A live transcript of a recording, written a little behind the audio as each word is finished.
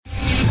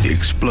The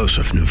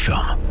explosive new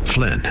film,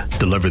 Flynn,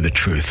 deliver the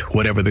truth,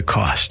 whatever the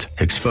cost,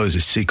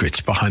 exposes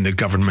secrets behind the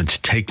government's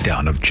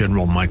takedown of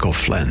General Michael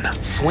Flynn.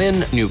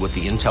 Flynn knew what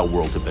the intel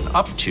world had been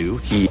up to.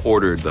 He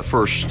ordered the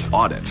first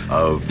audit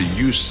of the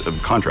use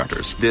of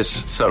contractors.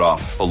 This set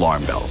off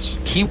alarm bells.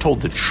 He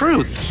told the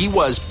truth. He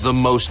was the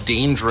most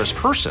dangerous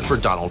person for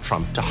Donald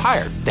Trump to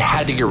hire. They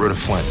had to get rid of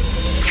Flynn.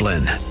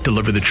 Flynn,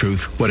 deliver the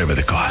truth, whatever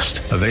the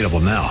cost. Available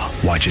now.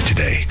 Watch it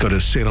today. Go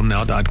to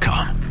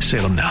salemnow.com.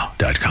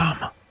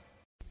 salemnow.com.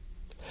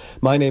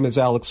 My name is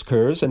Alex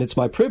Kurz, and it's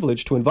my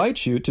privilege to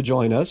invite you to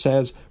join us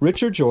as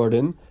Richard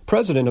Jordan,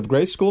 president of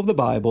Grace School of the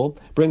Bible,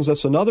 brings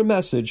us another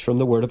message from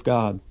the Word of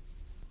God.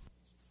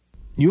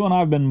 You and I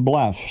have been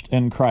blessed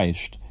in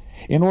Christ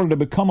in order to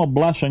become a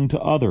blessing to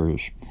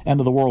others and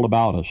to the world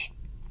about us.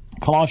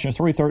 Colossians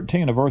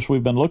 3:13, a verse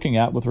we've been looking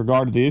at with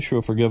regard to the issue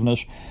of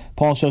forgiveness,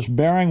 Paul says,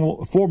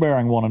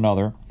 forbearing one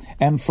another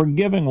and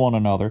forgiving one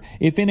another,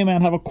 if any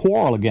man have a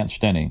quarrel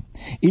against any,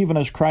 even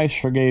as Christ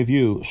forgave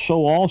you,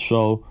 so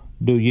also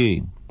do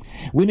ye.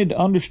 We need to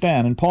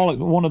understand, and Paul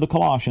wanted the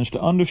Colossians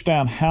to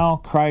understand how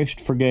Christ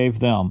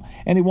forgave them,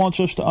 and he wants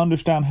us to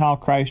understand how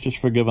Christ has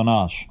forgiven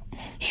us,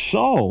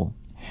 so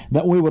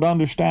that we would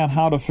understand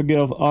how to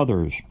forgive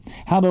others,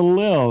 how to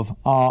live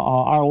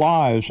our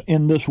lives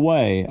in this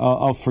way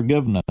of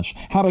forgiveness,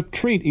 how to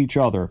treat each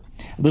other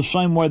the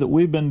same way that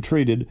we've been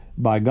treated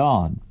by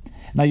God.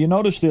 Now, you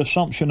notice the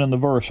assumption in the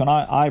verse, and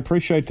I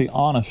appreciate the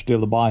honesty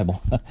of the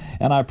Bible,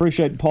 and I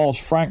appreciate Paul's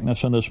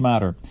frankness in this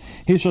matter.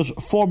 He says,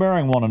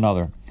 forbearing one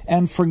another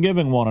and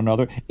forgiving one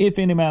another, if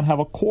any man have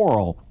a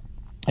quarrel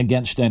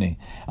against any.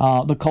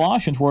 The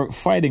Colossians were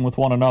fighting with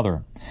one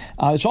another.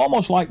 It's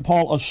almost like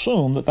Paul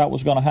assumed that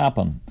was going to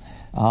happen.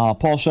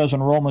 Paul says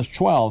in Romans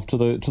 12 to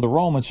the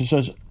Romans, he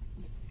says,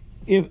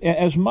 if,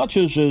 as much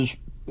as is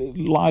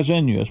lies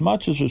in you, as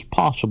much as is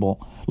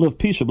possible, live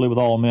peaceably with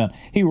all men.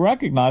 He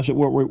recognized that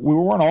we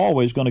weren't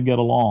always going to get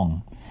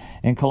along.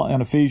 In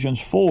Ephesians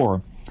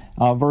 4,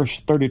 verse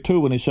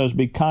 32, when he says,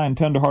 be kind,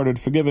 tenderhearted,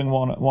 forgiving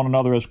one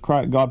another as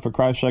God for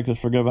Christ's sake has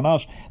forgiven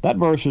us, that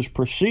verse is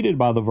preceded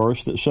by the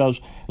verse that says,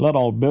 let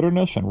all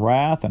bitterness and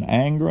wrath and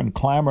anger and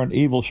clamor and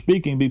evil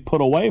speaking be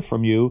put away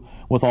from you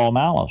with all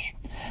malice.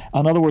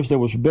 In other words, there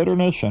was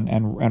bitterness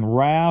and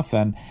wrath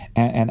and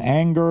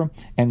anger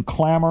and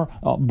clamor,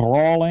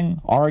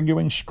 brawling,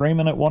 arguing,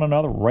 screaming at one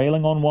another,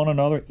 railing on one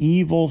another,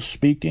 evil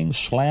speaking,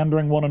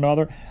 slandering one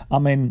another. I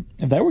mean,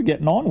 they were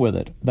getting on with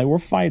it. They were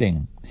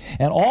fighting.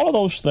 And all of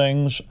those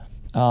things,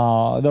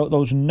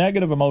 those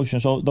negative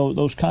emotions,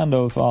 those kind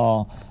of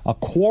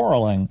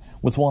quarreling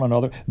with one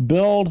another,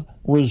 build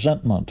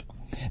resentment.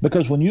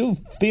 Because when you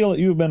feel that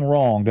you've been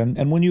wronged,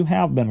 and when you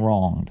have been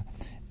wronged,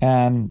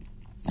 and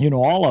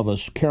all of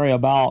us carry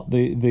about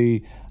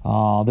the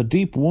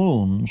deep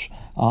wounds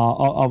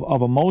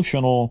of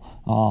emotional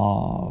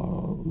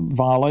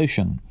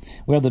violation.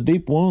 We have the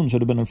deep wounds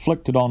that have been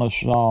inflicted on us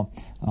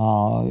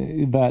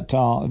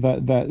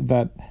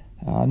that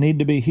need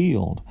to be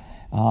healed.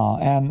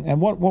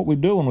 And what we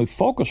do when we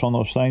focus on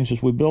those things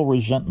is we build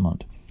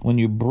resentment. When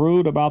you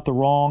brood about the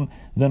wrong,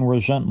 then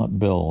resentment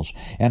builds.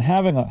 And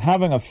having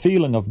a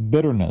feeling of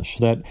bitterness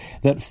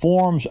that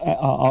forms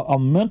a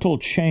mental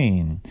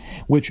chain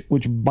which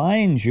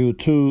binds you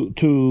to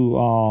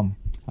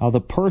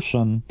the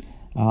person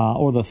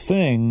or the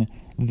thing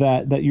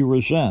that you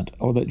resent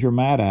or that you're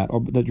mad at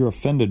or that you're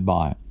offended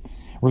by.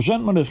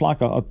 Resentment is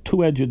like a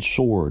two-edged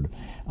sword.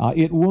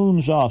 It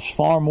wounds us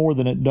far more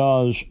than it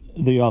does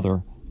the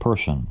other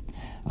person.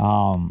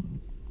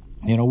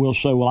 We'll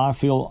say, well, I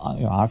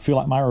feel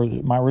like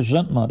my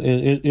resentment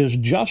is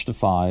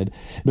justified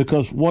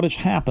because what has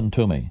happened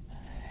to me.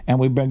 And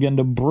we begin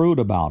to brood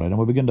about it, and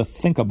we begin to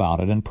think about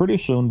it. And pretty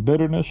soon,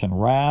 bitterness and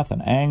wrath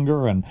and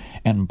anger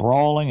and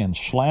brawling and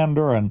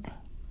slander, and,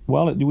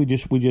 well, we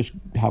just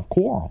have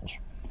quarrels.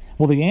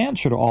 Well, the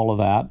answer to all of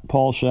that,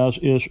 Paul says,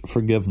 is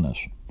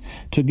forgiveness.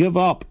 To give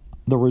up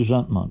the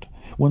resentment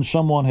when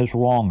someone has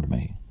wronged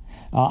me.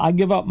 I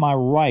give up my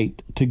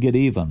right to get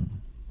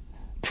even.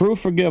 True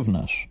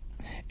forgiveness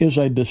is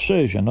a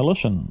decision. Now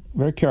listen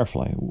very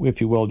carefully, if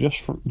you will,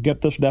 just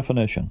get this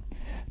definition.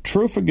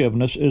 True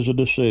forgiveness is a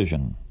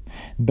decision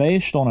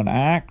based on an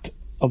act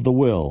of the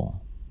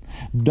will,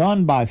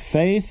 done by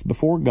faith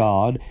before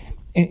God,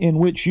 in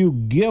which you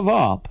give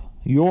up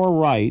your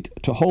right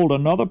to hold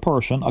another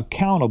person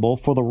accountable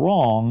for the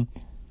wrong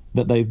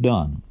that they've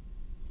done.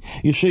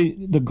 You see,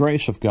 the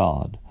grace of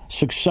God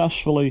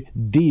successfully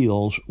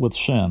deals with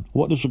sin.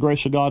 What does the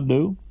grace of God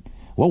do?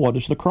 Well, what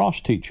does the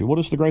cross teach you? What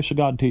does the grace of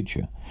God teach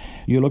you?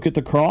 You look at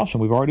the cross,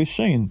 and we've already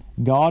seen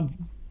God,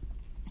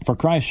 for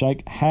Christ's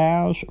sake,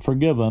 has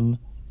forgiven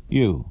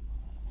you.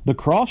 The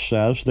cross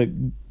says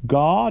that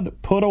God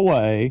put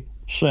away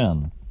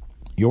sin.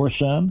 Your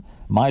sin,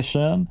 my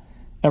sin,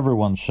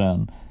 everyone's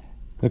sin.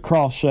 The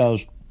cross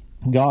says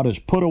God has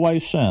put away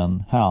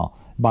sin. How?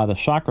 By the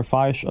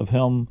sacrifice of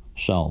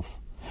Himself.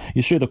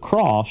 You see, the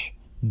cross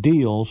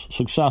deals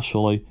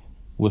successfully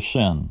with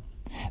sin.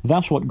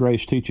 That's what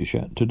grace teaches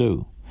you to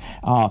do,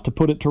 to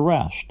put it to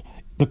rest.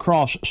 The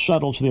cross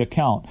settles the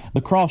account.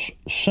 The cross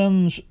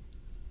sends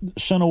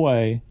sin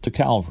away to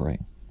Calvary.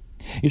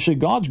 You see,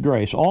 God's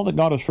grace, all that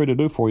God is free to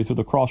do for you through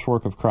the cross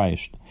work of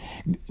Christ,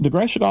 the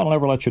grace of God will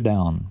never let you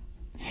down.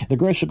 The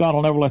grace of God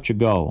will never let you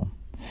go.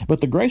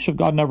 But the grace of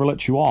God never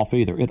lets you off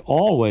either. It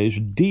always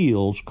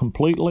deals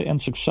completely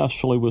and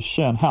successfully with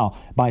sin. How?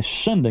 By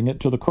sending it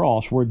to the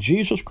cross where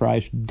Jesus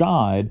Christ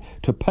died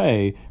to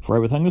pay for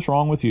everything that's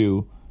wrong with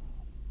you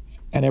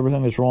and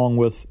everything that's wrong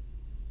with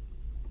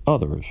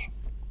others.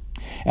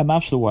 And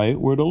that's the way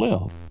we're to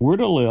live. We're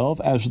to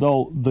live as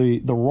though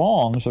the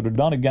wrongs that are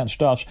done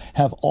against us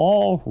have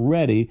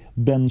already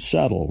been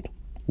settled.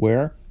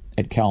 Where?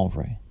 At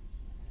Calvary.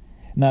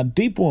 Now,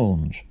 deep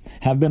wounds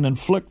have been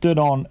inflicted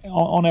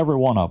on every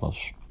one of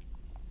us.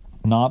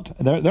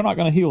 They're not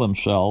going to heal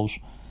themselves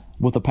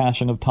with the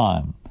passing of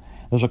time.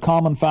 There's a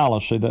common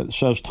fallacy that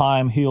says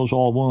time heals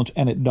all wounds,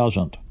 and it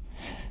doesn't.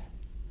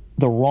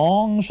 The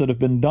wrongs that have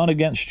been done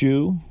against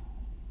you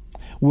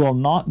will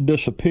not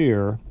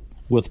disappear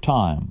with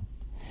time.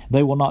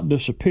 They will not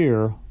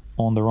disappear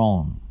on their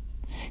own.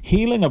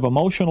 Healing of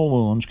emotional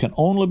wounds can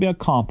only be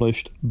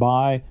accomplished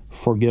by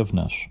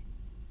forgiveness.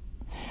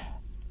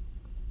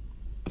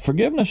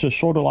 Forgiveness is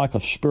sort of like a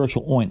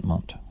spiritual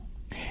ointment.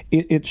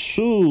 It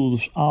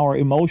soothes our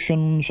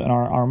emotions and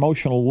our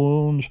emotional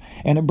wounds,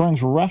 and it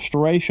brings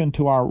restoration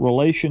to our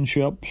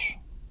relationships,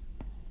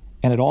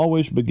 and it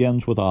always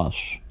begins with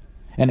us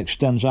and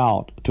extends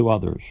out to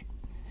others.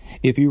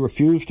 If you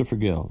refuse to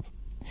forgive,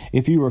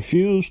 if you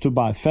refuse to,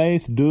 by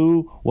faith,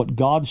 do what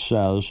God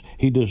says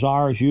He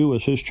desires you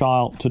as His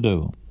child to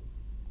do,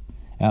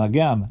 and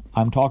again,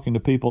 I'm talking to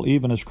people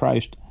even as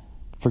Christ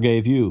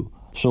forgave you,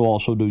 so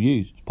also do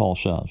ye, Paul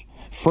says.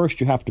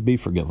 First, you have to be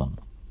forgiven.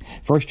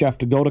 First, you have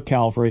to go to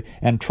Calvary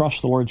and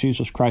trust the Lord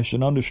Jesus Christ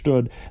and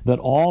understood that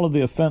all of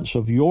the offense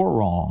of your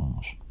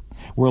wrongs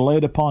were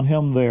laid upon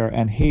Him there,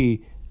 and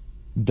He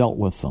dealt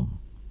with them.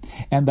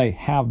 And they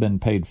have been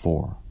paid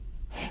for.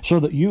 So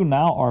that you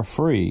now are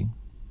free,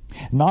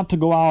 not to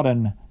go out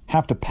and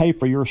have to pay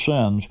for your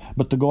sins,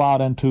 but to go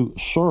out and to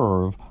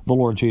serve the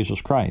Lord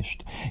Jesus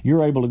Christ.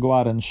 You're able to go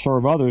out and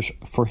serve others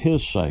for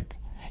His sake.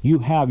 You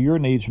have your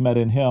needs met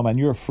in Him, and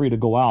you're free to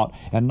go out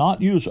and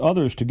not use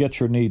others to get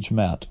your needs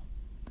met.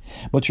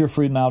 But you're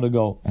free now to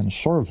go and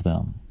serve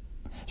them.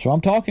 So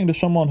I'm talking to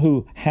someone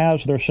who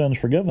has their sins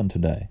forgiven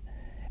today.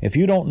 If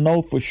you don't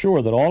know for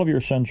sure that all of your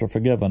sins are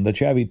forgiven,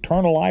 that you have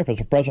eternal life as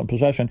a present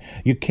possession,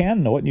 you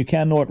can know it, and you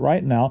can know it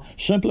right now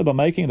simply by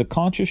making the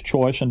conscious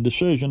choice and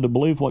decision to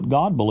believe what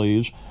God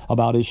believes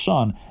about His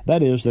Son.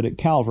 That is, that at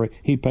Calvary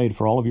He paid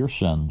for all of your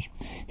sins.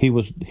 He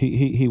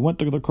went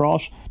to the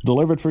cross,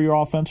 delivered for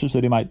your offenses,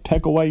 that He might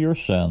take away your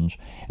sins,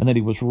 and that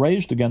He was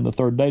raised again the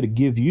third day to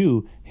give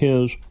you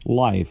His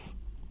life.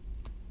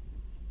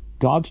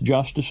 God's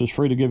justice is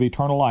free to give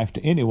eternal life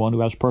to anyone who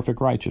has perfect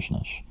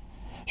righteousness.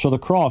 So the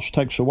cross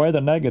takes away the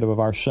negative of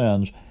our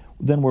sins.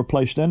 Then we're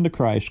placed into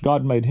Christ.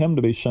 God made Him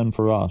to be sin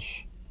for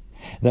us,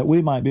 that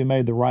we might be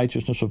made the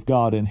righteousness of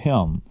God in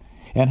Him.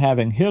 And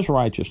having His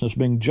righteousness,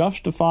 being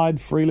justified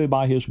freely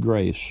by His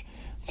grace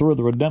through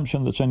the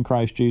redemption that's in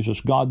Christ Jesus,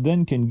 God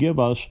then can give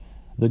us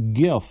the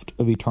gift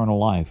of eternal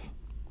life.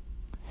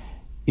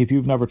 If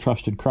you've never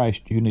trusted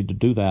Christ, you need to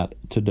do that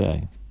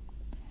today.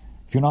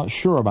 If you're not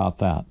sure about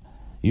that,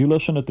 you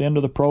listen at the end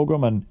of the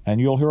program and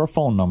you'll hear a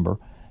phone number.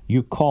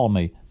 You call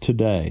me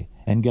today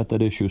and get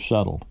that issue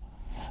settled.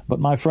 But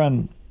my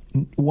friend,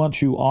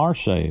 once you are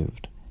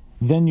saved,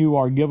 then you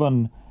are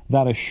given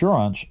that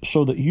assurance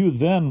so that you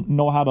then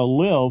know how to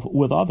live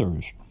with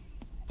others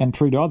and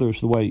treat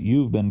others the way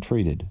you've been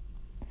treated.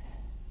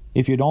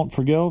 If you don't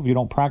forgive, you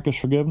don't practice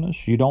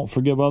forgiveness, you don't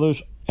forgive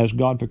others as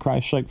God for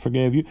Christ's sake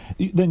forgave you,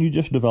 then you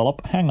just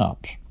develop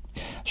hang-ups.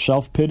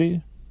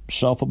 Self-pity,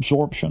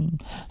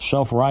 self-absorption,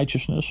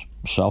 self-righteousness,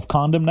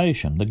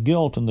 self-condemnation, the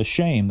guilt and the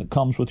shame that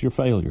comes with your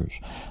failures,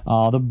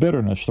 the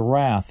bitterness, the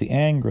wrath, the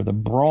anger, the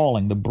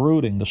brawling, the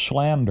brooding, the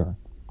slander,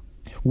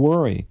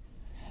 worry,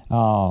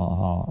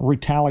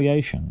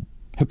 retaliation,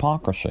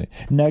 hypocrisy,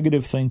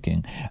 negative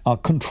thinking,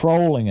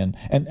 controlling and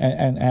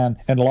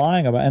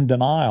lying about, and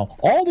denial.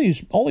 All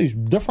these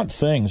different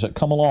things that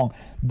come along,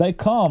 they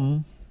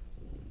come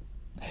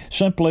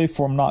simply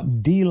from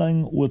not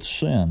dealing with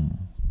sin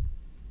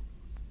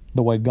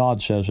the way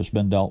God says it's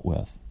been dealt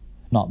with,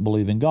 not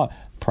believing God,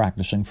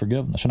 practicing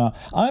forgiveness. Now,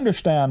 I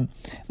understand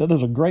that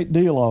there's a great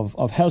deal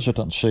of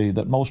hesitancy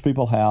that most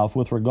people have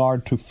with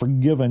regard to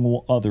forgiving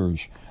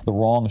others, the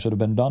wrongs that have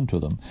been done to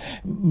them.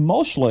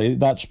 Mostly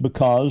that's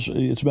because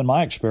it's been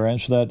my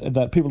experience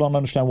that people don't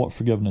understand what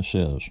forgiveness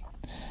is.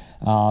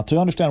 To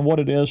understand what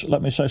it is,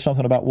 let me say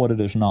something about what it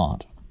is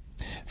not.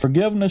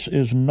 Forgiveness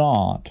is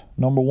not,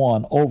 number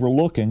one,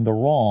 overlooking the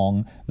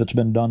wrong that's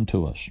been done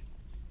to us.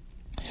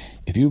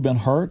 If you've been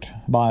hurt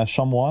by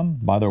someone,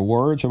 by their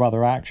words or by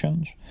their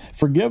actions,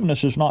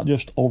 forgiveness is not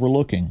just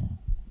overlooking.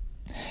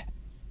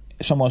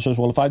 Someone says,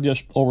 well, if I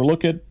just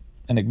overlook it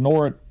and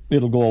ignore it,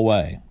 it'll go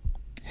away.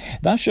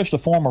 That's just a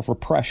form of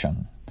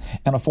repression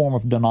and a form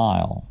of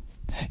denial.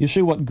 You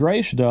see, what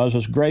grace does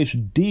is grace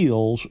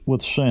deals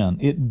with sin.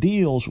 It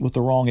deals with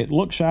the wrong. It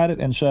looks at it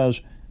and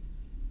says,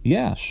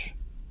 yes,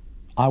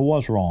 I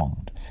was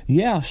wronged.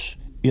 Yes,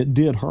 it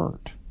did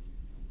hurt.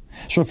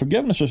 So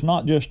forgiveness is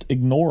not just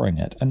ignoring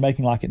it and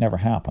making like it never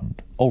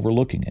happened,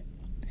 overlooking it.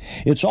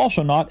 It's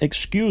also not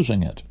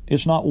excusing it.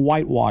 It's not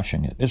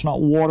whitewashing it. It's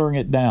not watering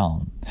it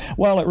down.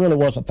 Well, it really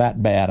wasn't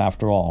that bad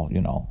after all,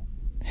 you know.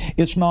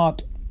 It's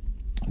not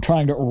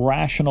trying to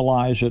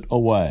rationalize it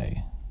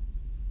away.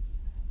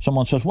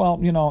 Someone says, well,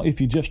 you know,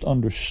 if you just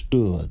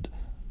understood.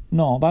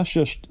 No, that's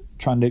just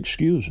trying to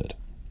excuse it.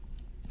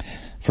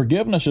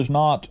 Forgiveness is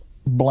not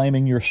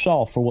blaming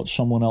yourself for what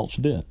someone else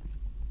did.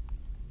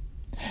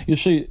 You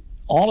see,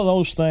 all of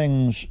those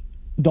things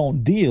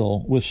don't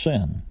deal with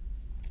sin.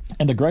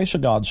 And the grace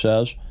of God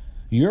says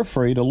you're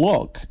free to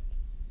look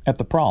at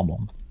the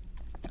problem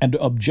and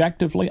to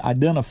objectively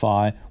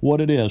identify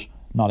what it is,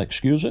 not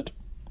excuse it,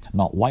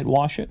 not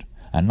whitewash it,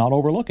 and not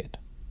overlook it.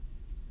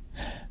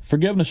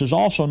 Forgiveness is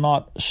also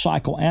not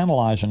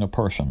psychoanalyzing a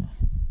person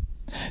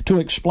to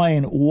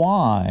explain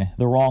why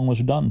the wrong was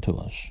done to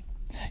us.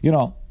 You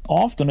know,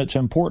 often it's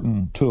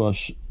important to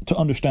us to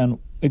understand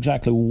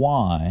exactly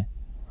why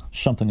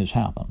something has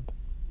happened.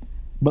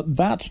 But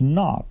that's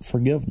not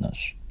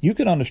forgiveness. You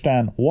can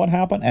understand what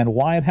happened and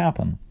why it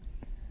happened,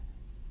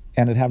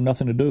 and it have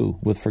nothing to do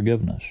with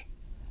forgiveness.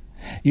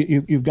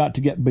 You've got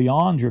to get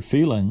beyond your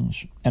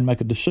feelings and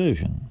make a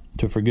decision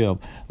to forgive.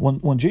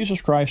 When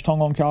Jesus Christ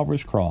hung on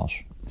Calvary's cross,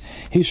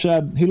 he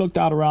said, he looked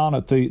out around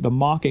at the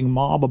mocking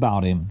mob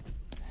about him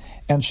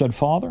and said,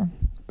 Father,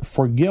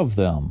 forgive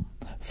them,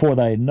 for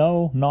they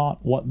know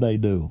not what they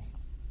do.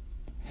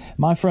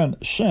 My friend,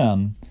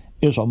 sin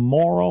is a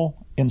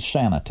moral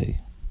insanity.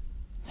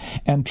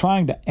 And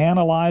trying to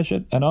analyze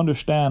it and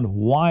understand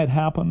why it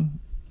happened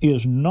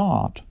is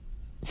not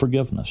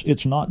forgiveness.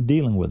 It's not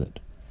dealing with it.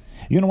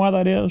 You know why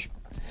that is?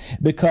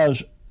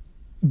 Because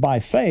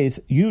by faith,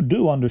 you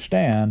do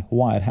understand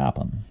why it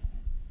happened.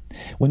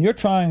 When you're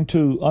trying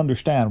to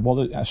understand,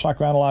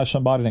 psychoanalyze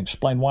somebody and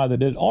explain why they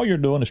did it, all you're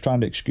doing is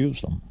trying to excuse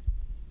them.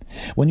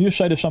 When you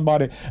say to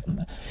somebody,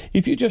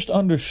 if you just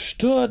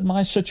understood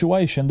my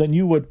situation, then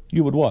you would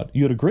what?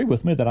 You'd agree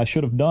with me that I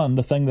should have done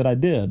the thing that I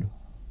did.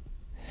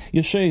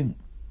 You see,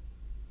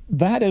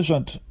 that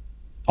isn't,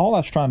 all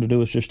that's trying to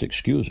do is just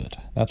excuse it.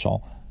 That's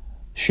all.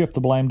 Shift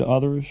the blame to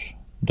others,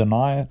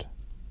 deny it.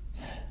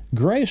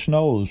 Grace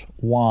knows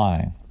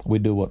why we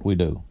do what we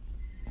do.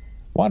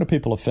 Why do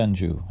people offend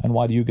you, and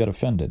why do you get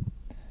offended?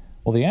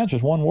 Well, the answer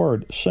is one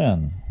word,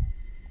 sin.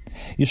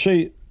 You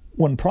see,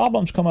 when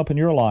problems come up in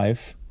your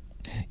life,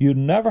 you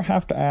never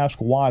have to ask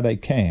why they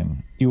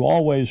came. You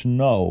always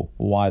know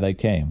why they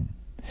came.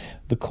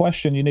 The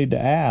question you need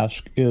to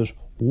ask is,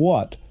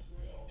 what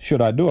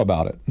should I do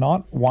about it?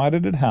 Not why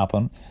did it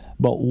happen,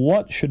 but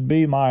what should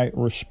be my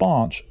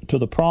response to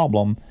the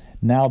problem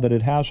now that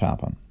it has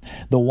happened?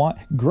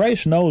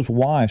 Grace knows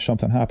why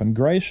something happened.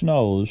 Grace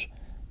knows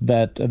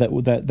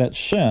that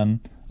sin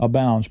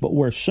abounds, but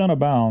where sin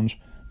abounds,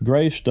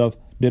 grace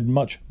did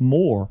much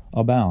more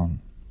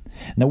abound.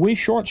 Now, we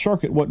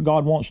short-circuit what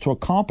God wants to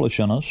accomplish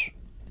in us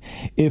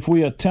if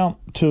we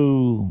attempt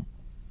to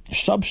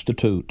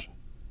substitute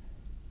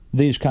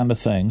these kind of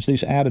things,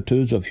 these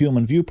attitudes of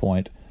human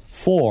viewpoint,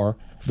 for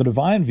the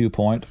divine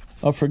viewpoint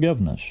of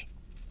forgiveness.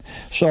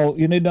 So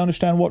you need to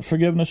understand what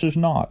forgiveness is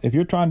not. If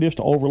you're trying just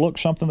to overlook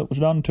something that was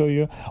done to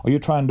you, or you're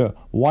trying to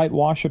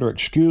whitewash it or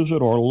excuse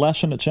it or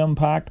lessen its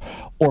impact,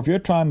 or if you're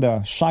trying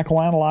to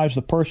psychoanalyze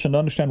the person to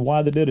understand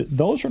why they did it,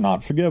 those are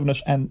not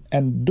forgiveness.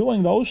 And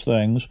doing those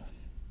things,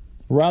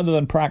 rather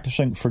than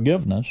practicing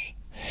forgiveness,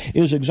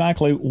 is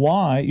exactly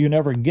why you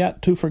never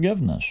get to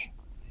forgiveness.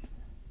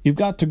 You've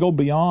got to go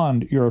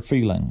beyond your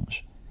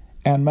feelings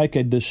and make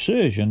a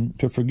decision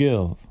to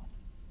forgive.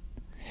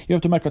 You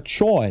have to make a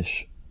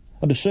choice,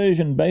 a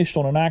decision based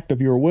on an act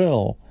of your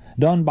will,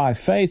 done by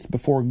faith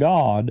before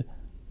God,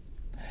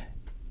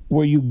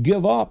 where you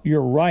give up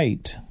your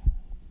right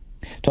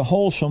to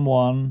hold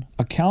someone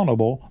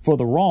accountable for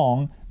the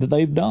wrong that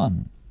they've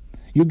done.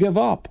 You give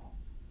up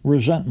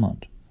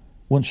resentment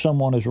when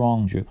someone has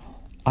wronged you.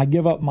 I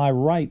give up my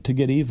right to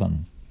get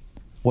even.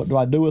 What do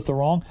I do with the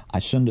wrong? I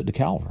send it to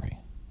Calvary.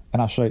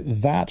 And I say,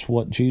 that's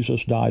what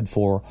Jesus died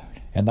for,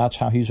 and that's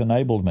how He's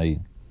enabled me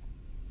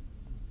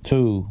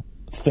to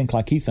think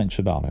like He thinks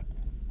about it.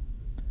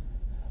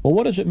 Well,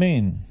 what does it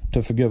mean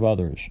to forgive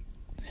others?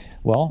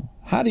 Well,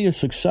 how do you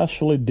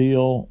successfully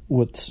deal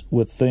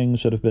with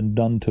things that have been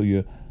done to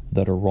you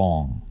that are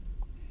wrong?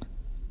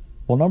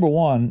 Well, number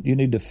one, you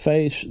need to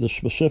face the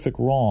specific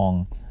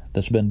wrong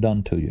that's been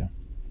done to you.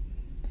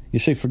 You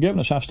see,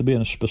 forgiveness has to be in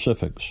the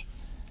specifics.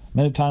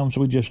 Many times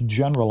we just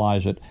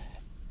generalize it.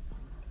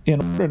 In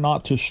order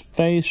not to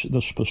face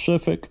the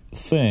specific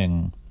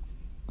thing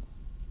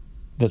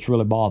that's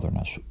really bothering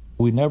us,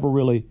 we never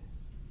really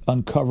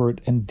uncover it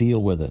and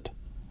deal with it.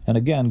 And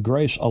again,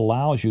 grace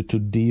allows you to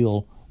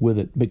deal with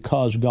it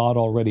because God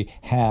already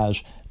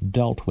has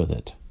dealt with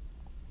it.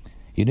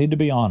 You need to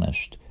be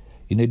honest.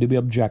 You need to be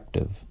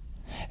objective.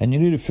 And you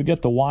need to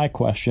forget the why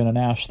question and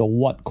ask the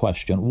what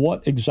question.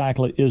 What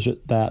exactly is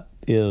it that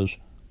is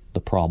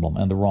the problem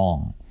and the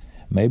wrong?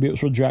 Maybe it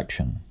was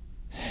rejection.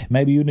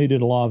 Maybe you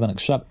needed love and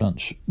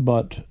acceptance,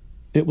 but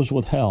it was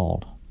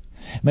withheld.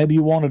 Maybe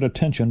you wanted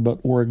attention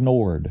but were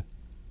ignored.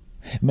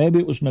 Maybe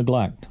it was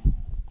neglect.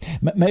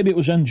 Maybe it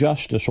was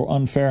injustice or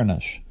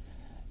unfairness.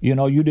 You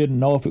know, you didn't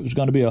know if it was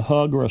going to be a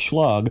hug or a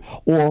slug,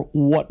 or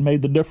what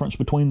made the difference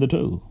between the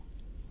two.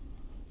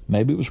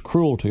 Maybe it was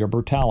cruelty or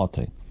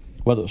brutality,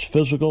 whether it was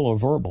physical or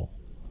verbal.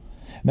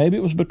 Maybe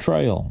it was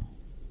betrayal.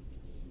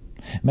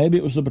 Maybe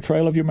it was the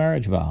betrayal of your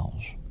marriage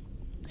vows.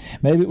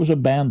 Maybe it was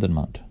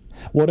abandonment.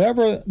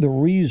 Whatever the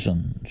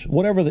reasons,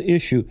 whatever the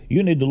issue,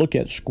 you need to look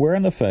at square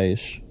in the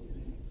face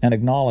and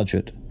acknowledge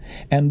it,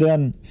 and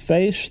then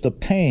face the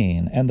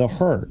pain and the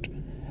hurt.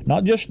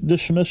 Not just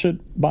dismiss it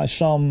by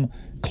some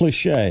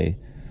cliche,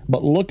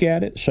 but look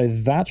at it, say,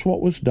 that's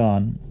what was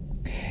done,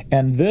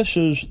 and this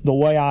is the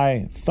way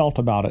I felt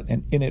about it,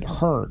 and it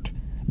hurt.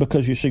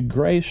 Because you see,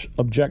 grace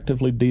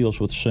objectively deals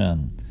with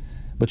sin.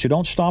 But you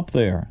don't stop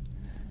there.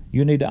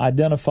 You need to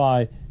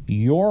identify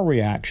your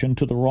reaction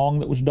to the wrong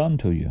that was done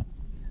to you.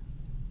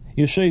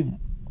 You see,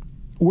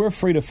 we're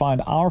free to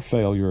find our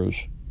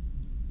failures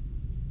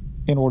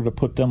in order to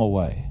put them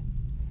away.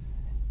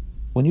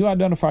 When you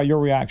identify your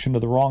reaction to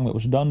the wrong that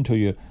was done to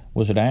you,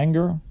 was it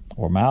anger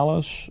or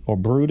malice or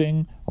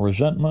brooding or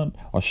resentment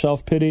or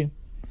self-pity?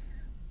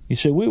 You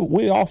see,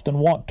 we often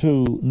want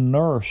to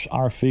nurse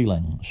our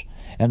feelings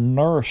and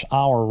nurse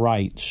our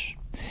rights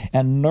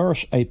and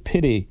nurse a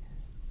pity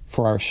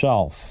for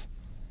ourselves.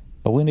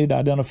 But we need to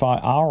identify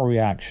our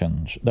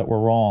reactions that were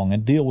wrong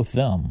and deal with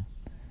them.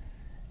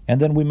 And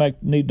then we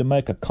need to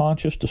make a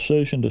conscious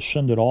decision to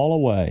send it all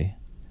away,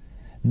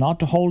 not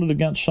to hold it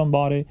against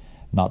somebody,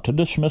 not to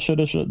dismiss it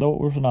as though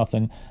it was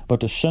nothing,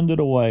 but to send it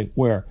away,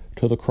 where?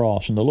 To the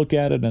cross, and to look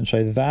at it and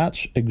say,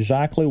 that's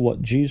exactly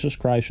what Jesus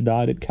Christ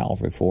died at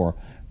Calvary for,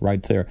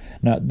 right there.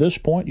 Now, at this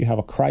point, you have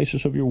a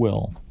crisis of your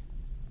will.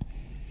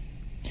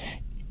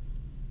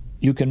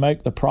 You can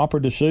make the proper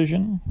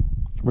decision,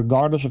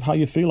 regardless of how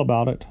you feel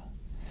about it,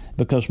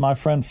 because, my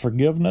friend,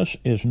 forgiveness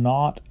is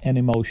not an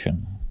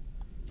emotion.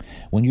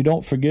 When you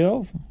don't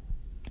forgive,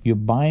 you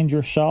bind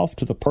yourself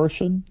to the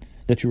person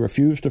that you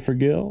refuse to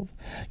forgive.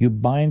 You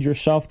bind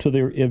yourself to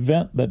the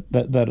event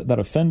that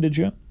offended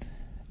you.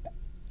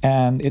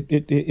 And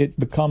it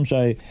becomes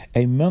a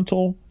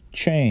mental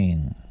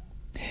chain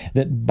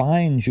that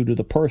binds you to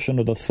the person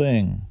or the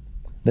thing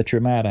that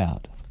you're mad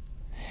at.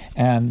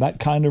 And that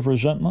kind of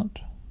resentment,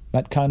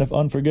 that kind of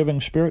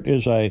unforgiving spirit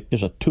is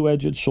a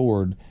two-edged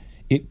sword.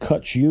 It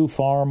cuts you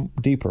far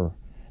deeper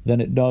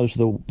than it does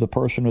the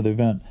person or the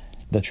event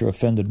that you're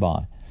offended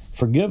by.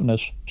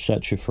 Forgiveness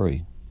sets you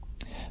free.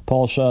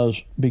 Paul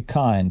says, be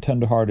kind,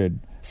 tender-hearted,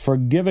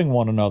 forgiving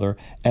one another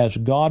as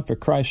God, for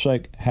Christ's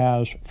sake,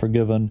 has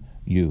forgiven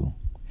you.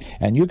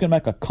 And you can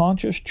make a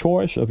conscious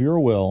choice of your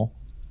will,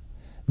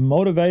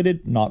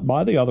 motivated not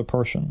by the other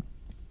person,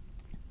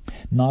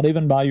 not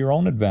even by your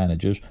own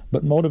advantages,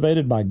 but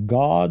motivated by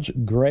God's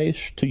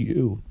grace to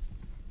you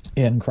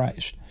in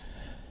Christ.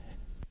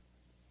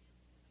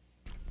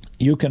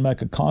 You can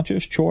make a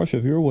conscious choice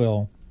of your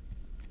will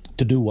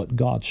to do what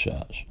God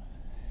says.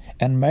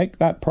 And make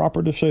that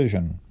proper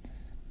decision.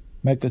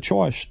 Make the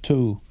choice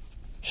to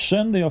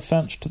send the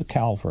offense to the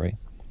Calvary.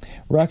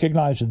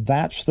 Recognize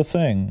that's the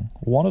thing,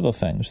 one of the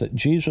things that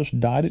Jesus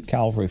died at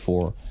Calvary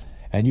for,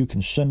 and you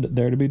can send it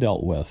there to be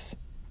dealt with.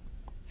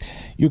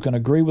 You can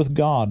agree with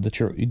God that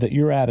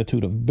your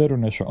attitude of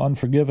bitterness or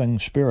unforgiving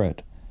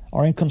spirit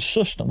are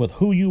inconsistent with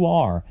who you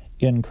are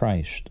in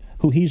Christ,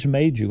 who He's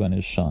made you in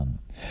His Son.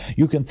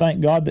 You can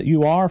thank God that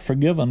you are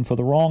forgiven for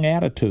the wrong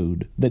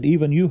attitude that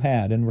even you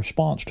had in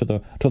response to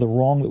the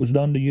wrong that was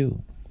done to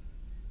you.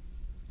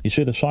 You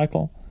see the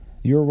cycle?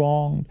 You're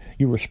wronged,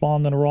 you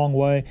respond in the wrong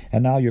way,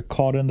 and now you're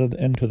caught into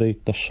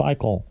the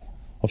cycle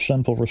of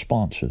sinful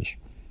responses.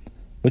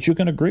 But you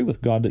can agree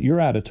with God that your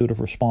attitude of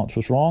response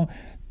was wrong,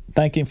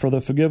 thank Him for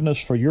the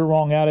forgiveness for your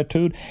wrong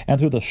attitude, and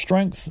through the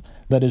strength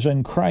that is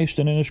in Christ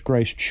and in His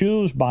grace,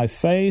 choose by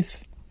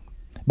faith,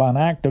 by an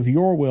act of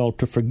your will,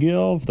 to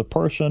forgive the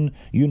person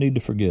you need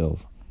to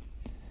forgive.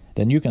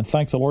 Then you can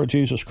thank the Lord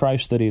Jesus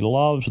Christ that He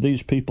loves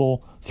these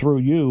people through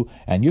you,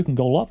 and you can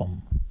go love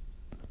them.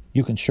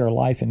 You can share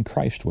life in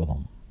Christ with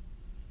them.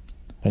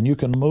 And you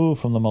can move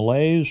from the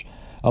malaise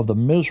of the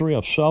misery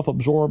of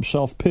self-absorbed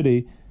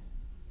self-pity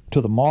to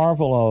the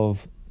marvel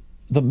of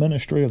the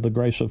ministry of the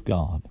grace of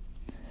God.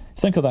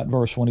 Think of that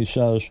verse when He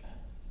says,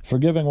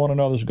 forgiving one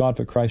another as God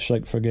for Christ's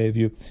sake forgave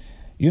you.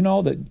 You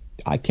know that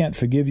I can't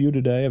forgive you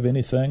today of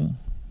anything.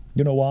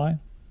 You know why?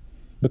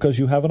 Because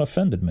you haven't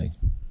offended me.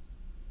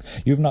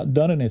 You've not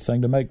done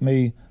anything to make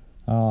me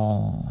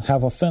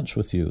have offense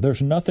with you.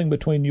 There's nothing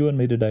between you and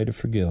me today to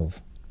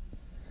forgive.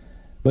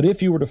 But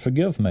if you were to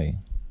forgive me,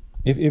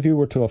 if you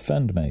were to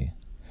offend me,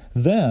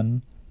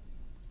 then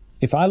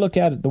if I look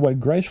at it the way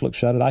grace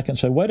looks at it, I can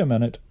say, wait a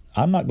minute,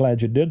 I'm not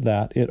glad you did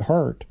that. It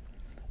hurt.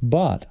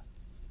 But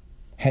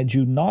had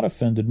you not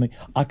offended me,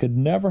 I could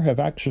never have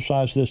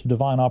exercised this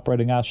divine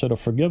operating asset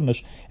of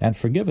forgiveness and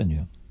forgiven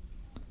you.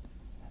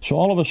 So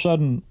all of a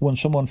sudden, when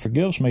someone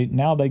forgives me,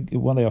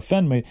 when they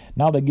offend me,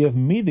 now they give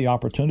me the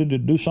opportunity to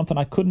do something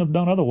I couldn't have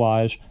done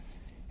otherwise,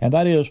 And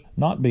that is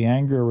not be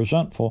angry or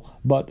resentful,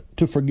 but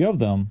to forgive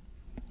them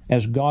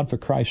as God for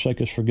Christ's sake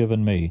has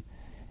forgiven me.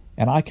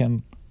 And I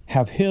can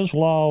have His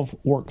love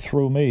work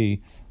through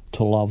me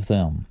to love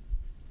them.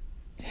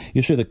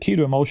 You see, the key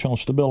to emotional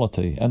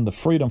stability and the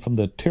freedom from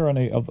the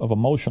tyranny of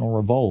emotional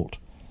revolt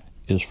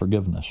is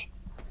forgiveness.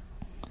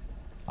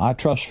 I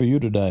trust for you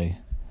today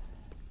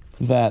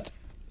that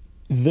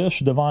this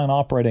divine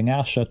operating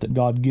asset that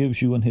God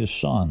gives you in His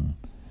Son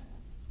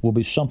will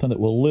be something that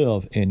will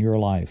live in your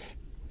life.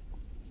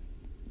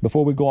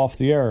 Before we go off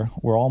the air,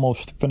 we're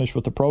almost finished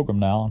with the program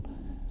now.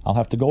 I'll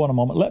have to go in a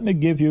moment. Let me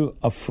give you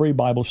a free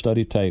Bible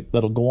study tape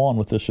that'll go on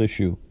with this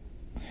issue.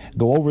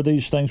 Go over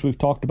these things we've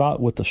talked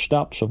about with the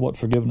steps of what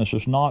forgiveness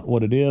is not,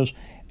 what it is,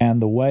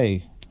 and the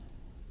way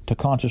to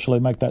consciously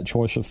make that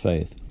choice of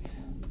faith.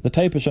 The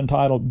tape is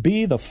entitled,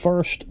 Be the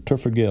First to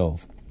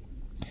Forgive.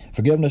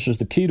 Forgiveness is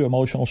the key to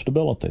emotional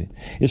stability.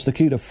 It's the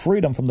key to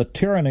freedom from the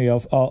tyranny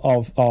of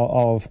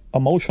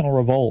emotional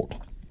revolt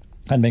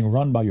and being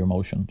run by your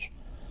emotions.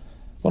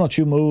 Why don't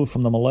you move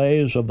from the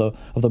malaise of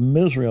the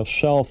misery of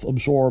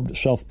self-absorbed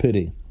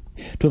self-pity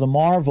to the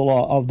marvel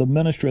of the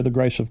ministry of the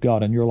grace of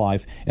God in your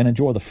life and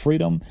enjoy the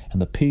freedom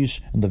and the peace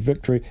and the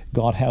victory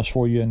God has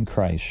for you in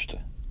Christ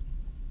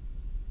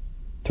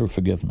through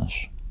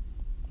forgiveness.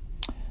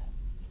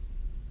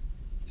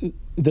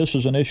 This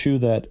is an issue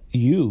that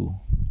you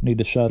need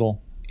to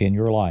settle in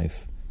your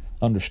life.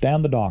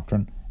 Understand the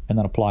doctrine and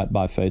then apply it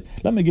by faith.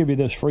 Let me give you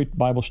this free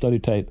Bible study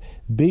tape.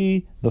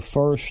 Be the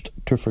first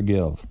to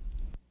forgive.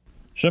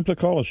 Simply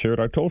call us here at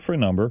our toll-free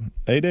number,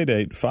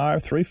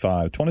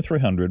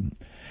 888-535-2300,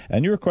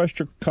 and you request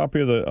your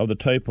copy of the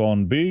tape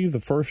on Be the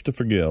First to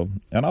Forgive,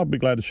 and I'll be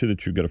glad to see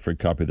that you get a free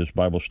copy of this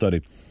Bible study.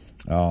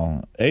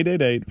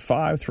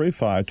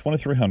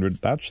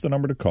 888-535-2300, that's the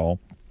number to call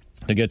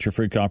to get your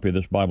free copy of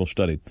this Bible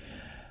study.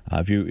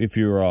 If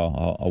you're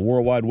a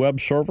World Wide Web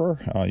server,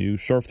 you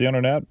surf the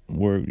Internet,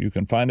 where you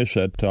can find us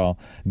at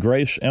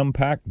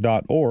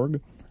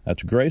graceimpact.org.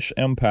 That's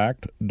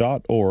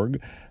graceimpact.org.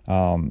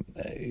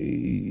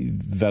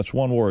 That's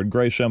one word,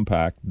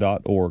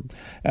 graceimpact.org.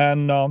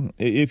 And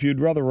if you'd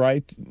rather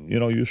write,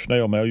 use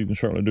snail mail, you can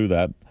certainly do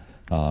that.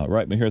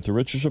 Write me here at the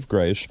Riches of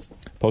Grace,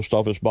 Post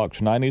Office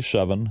Box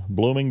 97,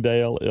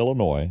 Bloomingdale,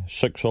 Illinois,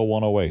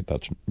 60108.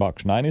 That's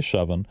Box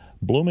 97,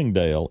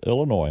 Bloomingdale,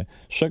 Illinois,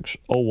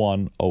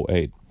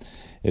 60108.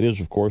 It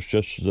is, of course,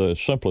 just the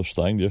simplest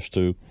thing, just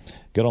to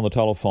get on the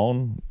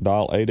telephone,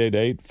 dial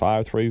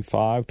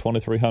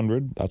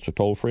 888-535-2300. That's a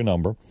toll-free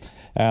number.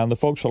 And the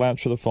folks will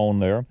answer the phone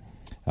there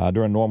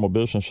during normal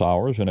business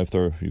hours. And if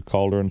you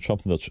call during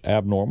something that's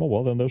abnormal,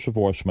 well, then there's a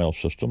voicemail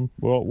system.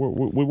 Well,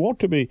 we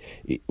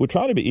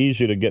try to be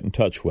easy to get in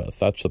touch with.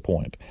 That's the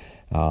point.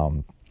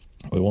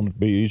 We want to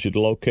be easy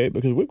to locate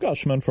because we've got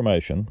some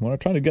information. When we're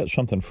trying to get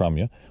something from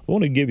you, we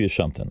want to give you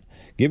something.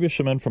 Give you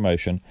some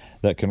information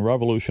that can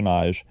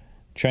revolutionize,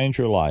 change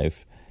your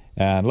life,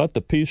 and let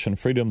the peace and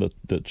freedom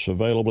that's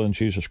available in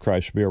Jesus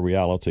Christ be a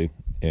reality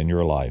in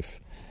your life.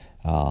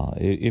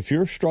 If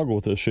you're struggling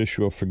with this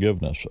issue of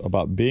forgiveness,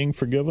 about being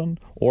forgiven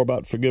or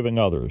about forgiving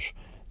others,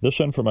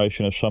 this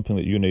information is something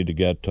that you need to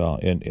get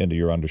into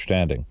your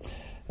understanding.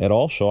 And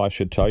also, I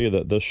should tell you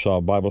that this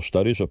Bible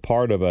study is a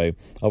part of a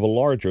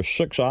larger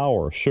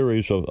 6-hour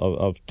series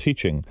of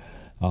teaching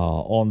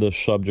on this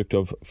subject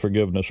of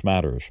Forgiveness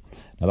Matters.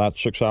 Now, that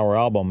 6-hour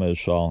album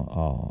is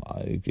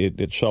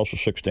it sells for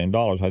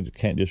 $16. I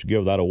can't just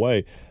give that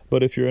away.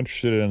 But if you're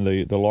interested in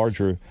the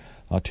larger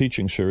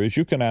teaching series,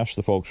 you can ask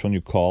the folks when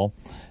you call,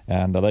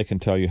 and they can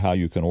tell you how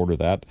you can order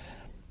that.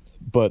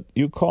 But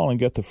you call and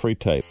get the free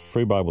tape,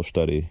 free Bible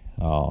study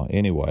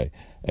anyway.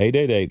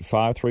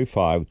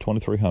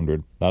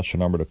 888-535-2300. That's the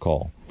number to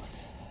call.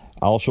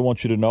 I also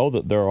want you to know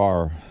that there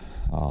are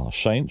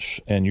saints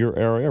in your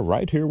area,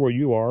 right here where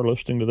you are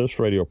listening to this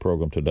radio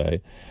program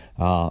today,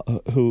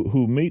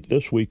 who meet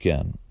this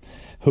weekend,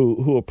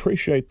 who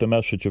appreciate the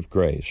message of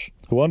grace,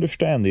 who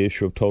understand the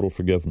issue of total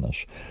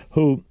forgiveness,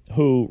 who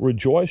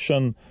rejoice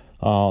in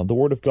the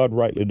Word of God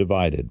rightly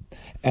divided,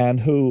 and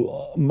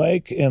who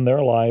make in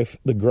their life,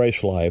 the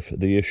grace life,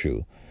 the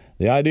issue.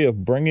 The idea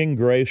of bringing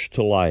grace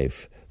to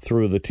life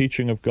through the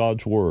teaching of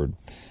God's Word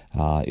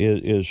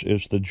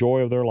is the joy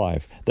of their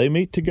life. They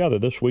meet together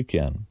this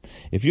weekend.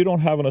 If you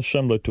don't have an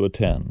assembly to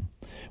attend,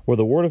 where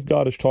the Word of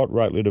God is taught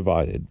rightly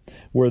divided,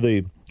 where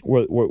the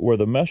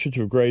message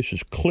of grace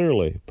is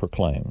clearly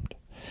proclaimed,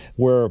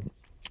 where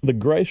the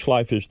grace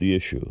life is the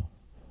issue,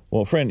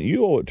 well, friend,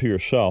 you owe it to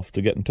yourself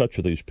to get in touch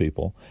with these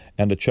people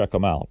and to check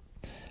them out.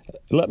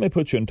 Let me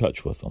put you in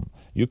touch with them.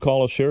 You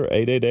call us here,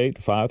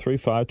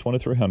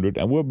 888-535-2300,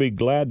 and we'll be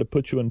glad to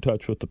put you in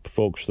touch with the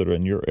folks that are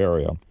in your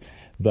area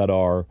that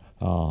are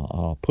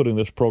putting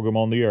this program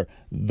on the air.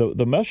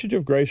 The message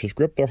of grace has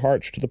gripped their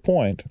hearts to the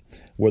point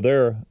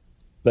where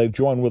they've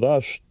joined with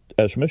us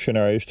as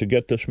missionaries to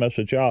get this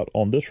message out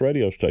on this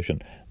radio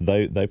station.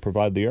 They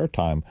provide the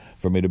airtime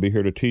for me to be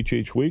here to teach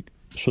each week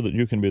so that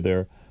you can be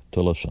there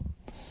to listen.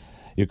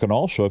 You can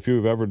also, if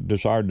you've ever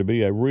desired to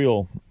be a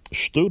real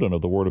student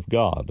of the Word of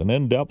God, an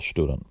in-depth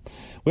student.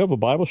 We have a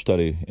Bible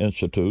study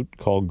institute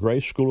called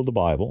Grace School of the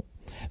Bible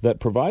that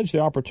provides the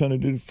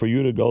opportunity for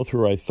you to go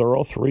through a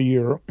thorough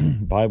 3-year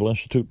Bible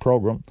Institute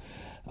program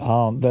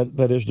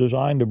that is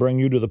designed to bring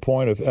you to the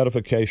point of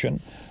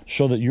edification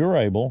so that you're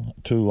able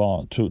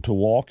to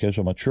walk as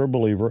a mature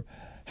believer,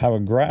 have a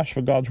grasp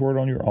of God's Word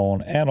on your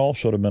own, and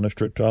also to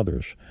minister it to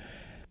others.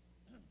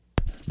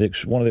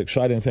 One of the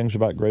exciting things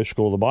about Grace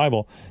School of the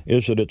Bible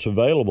is that it's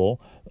available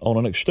on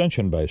an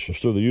extension basis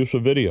through the use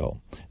of video.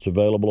 It's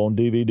available on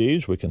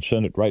DVDs. We can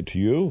send it right to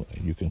you.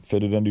 You can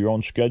fit it into your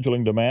own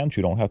scheduling demands.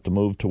 You don't have to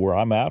move to where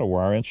I'm at or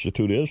where our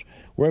institute is.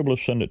 We're able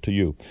to send it to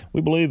you.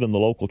 We believe in the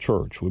local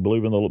church. We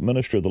believe in the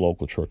ministry of the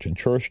local church, in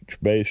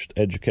church-based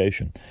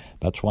education.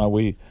 That's why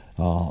we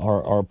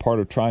are part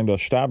of trying to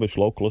establish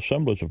local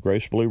assemblies of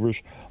grace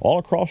believers all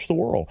across the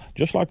world,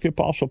 just like the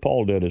Apostle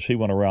Paul did as he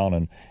went around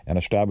and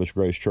established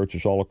grace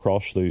churches all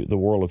across the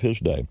world of his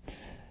day.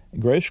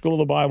 Grace School of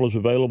the Bible is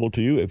available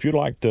to you. If you'd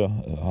like to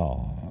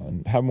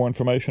have more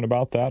information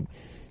about that,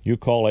 you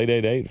call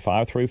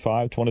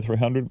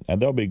 888-535-2300,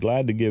 and they'll be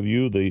glad to give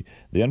you the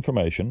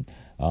information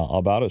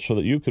about it so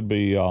that you could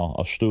be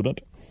a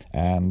student.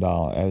 And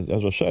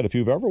as I said, if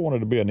you've ever wanted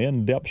to be an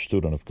in-depth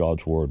student of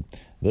God's Word,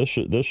 this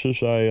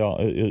is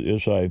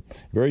a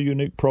very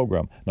unique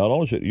program. Not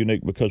only is it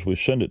unique because we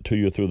send it to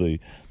you through the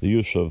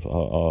use of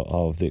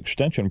the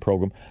extension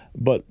program,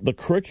 but the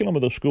curriculum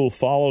of the school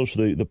follows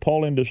the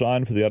Pauline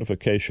design for the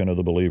edification of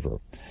the believer.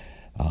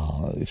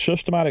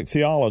 Systematic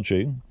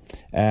theology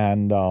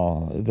and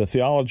the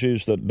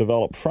theologies that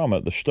develop from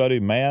it, the study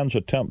man's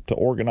attempt to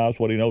organize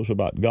what he knows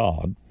about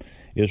God,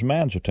 is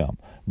man's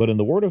attempt. But in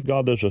the Word of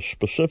God, there's a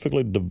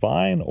specifically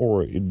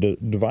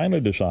divinely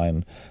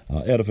designed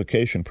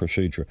edification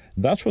procedure.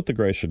 That's what the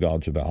grace of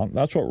God's about.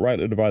 That's what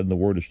rightly dividing the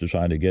Word is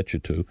designed to get you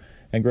to.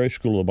 And Grace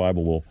School of the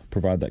Bible will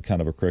provide that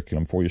kind of a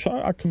curriculum for you. So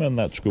I commend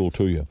that school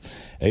to you.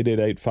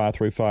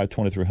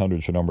 888-535-2300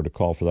 is the number to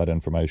call for that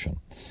information.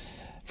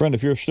 Friend,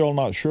 if you're still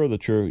not sure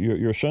that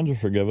your sins are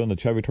forgiven,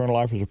 that you have eternal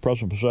life as a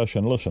present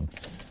possession, listen,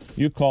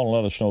 you call and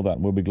let us know that,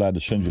 and we'll be glad to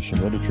send you some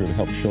literature to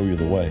help show you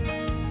the way.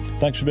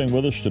 Thanks for being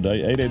with us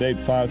today.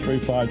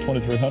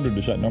 888-535-2300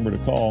 is that number to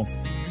call.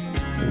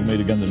 We'll meet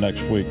again the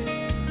next week.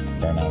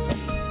 Bye now.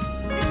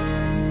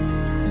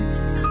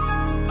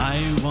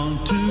 I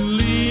want to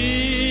live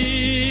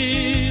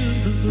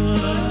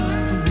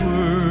above the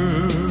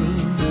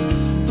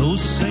world. Though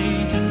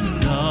Satan's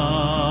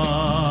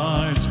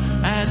darts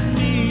at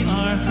me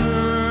are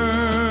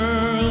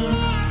hurled,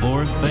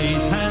 for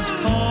faith has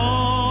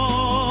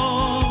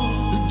called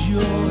the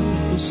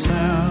joyful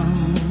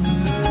sound,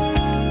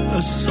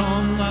 a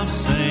song of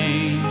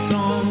saints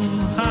on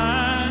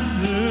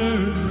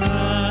higher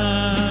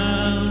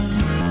ground.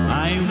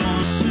 I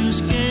want to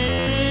scale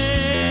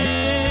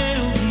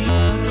the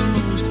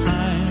utmost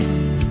height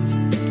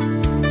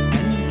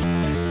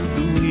and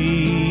the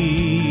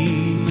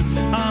gleam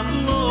of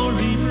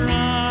glory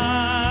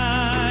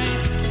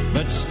bright,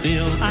 but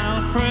still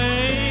I'll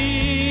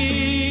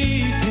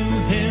pray to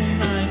Him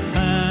I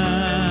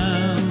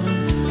found.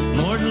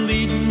 Lord,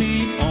 lead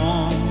me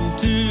on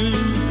to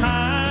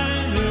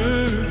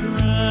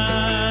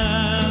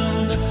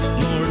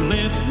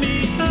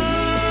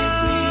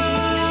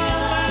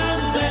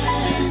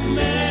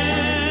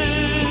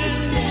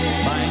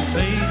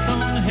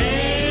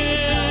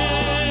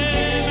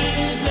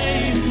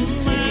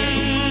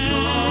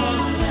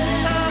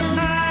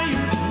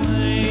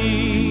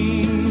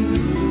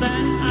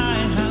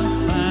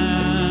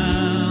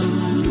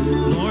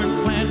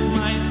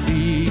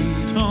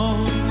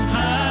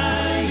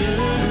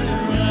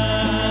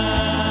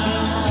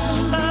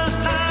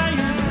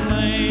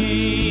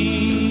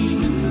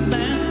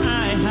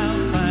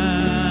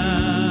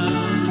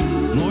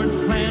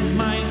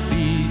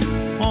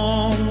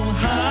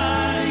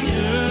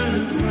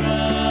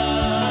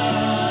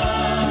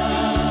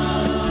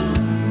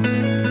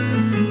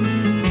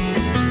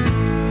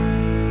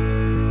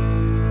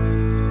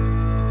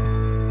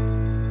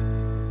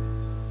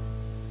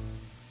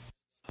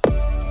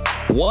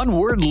One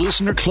Word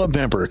Listener Club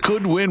member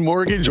could win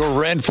mortgage or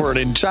rent for an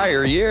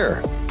entire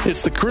year.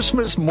 It's the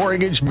Christmas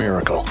Mortgage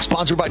Miracle,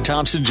 sponsored by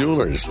Thompson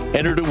Jewelers.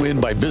 Enter to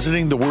win by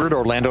visiting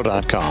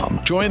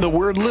thewordorlando.com. Join the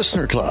Word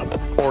Listener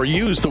Club or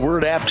use the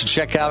Word app to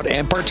check out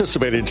and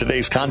participate in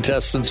today's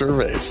contests and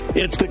surveys.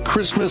 It's the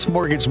Christmas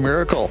Mortgage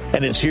Miracle,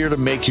 and it's here to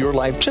make your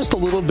life just a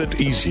little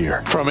bit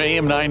easier. From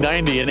AM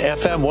 990 and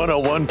FM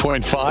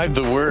 101.5,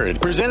 The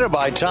Word, presented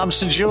by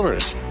Thompson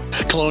Jewelers,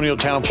 Colonial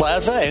Town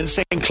Plaza, and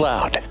St.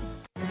 Cloud.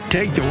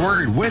 Take the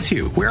Word with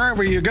you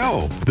wherever you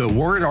go.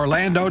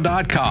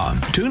 TheWordOrlando.com.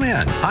 Tune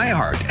in,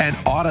 iHeart, and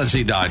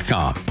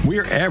Odyssey.com.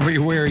 We're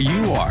everywhere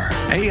you are.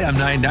 AM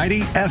 990,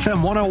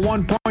 FM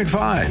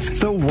 101.5.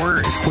 The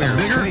Word, where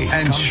bigger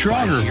and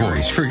stronger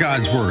voice for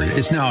God's Word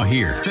is now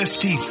here.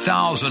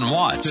 50,000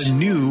 watts. The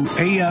new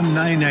AM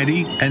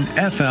 990 and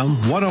FM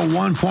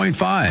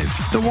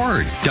 101.5. The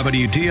Word,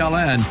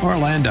 WTLN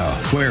Orlando,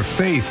 where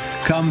faith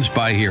comes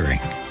by hearing.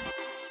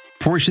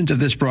 Portions of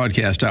this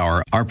broadcast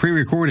hour are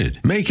pre-recorded.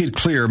 Make It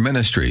Clear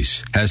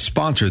Ministries has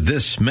sponsored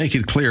this Make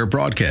It Clear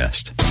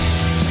broadcast.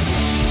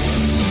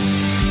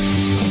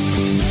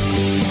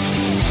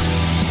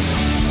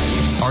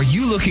 Are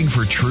you looking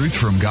for truth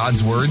from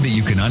God's Word that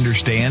you can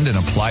understand and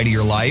apply to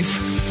your life?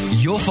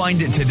 You'll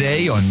find it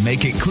today on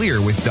Make It Clear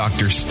with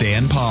Dr.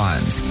 Stan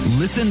Pons.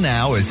 Listen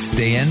now as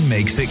Stan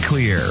makes it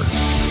clear.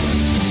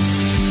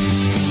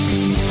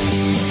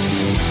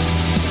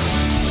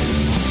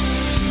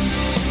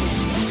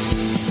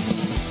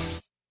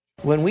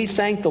 When we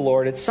thank the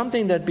Lord, it's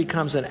something that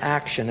becomes an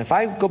action. If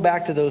I go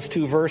back to those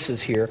two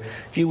verses here,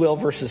 if you will,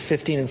 verses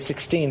 15 and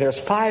 16, there's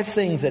 5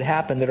 things that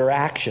happen that are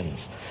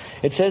actions.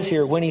 It says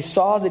here, when he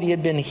saw that he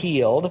had been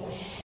healed.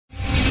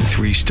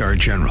 3-star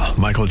General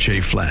Michael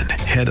J. Flynn,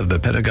 head of the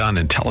Pentagon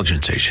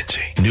Intelligence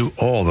Agency, knew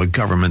all the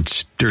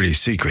government's dirty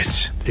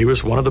secrets. He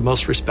was one of the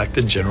most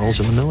respected generals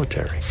in the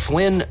military.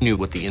 Flynn knew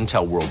what the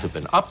intel world had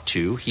been up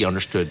to. He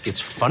understood its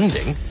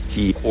funding.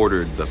 He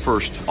ordered the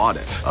first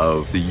audit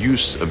of the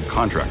use of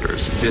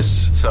contractors.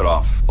 This set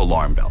off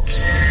alarm bells.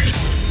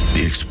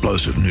 The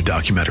explosive new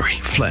documentary,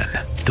 Flynn,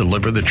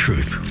 Deliver the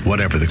Truth,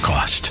 Whatever the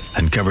Cost,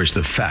 uncovers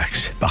the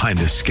facts behind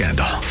this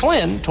scandal.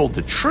 Flynn told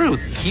the truth.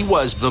 He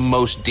was the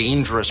most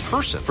dangerous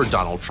person for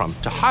Donald Trump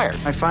to hire.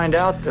 I find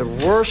out the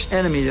worst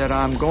enemy that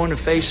I'm going to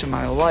face in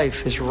my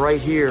life is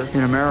right here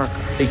in America.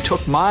 They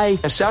took my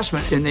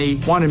assessment and they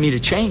wanted me to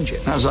change it.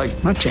 And I was like,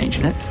 I'm not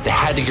changing it. They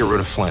had to get rid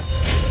of Flynn.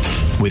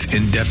 With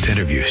in-depth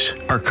interviews,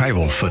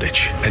 archival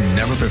footage, and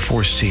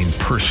never-before-seen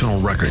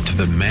personal records of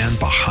the man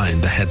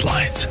behind the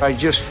headlines. I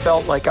just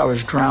felt like I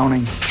was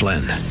drowning.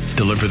 Flynn,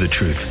 Deliver the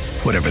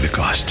Truth, Whatever the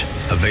Cost.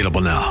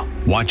 Available now.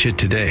 Watch it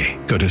today.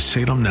 Go to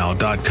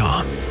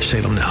salemnow.com.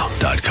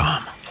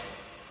 salemnow.com.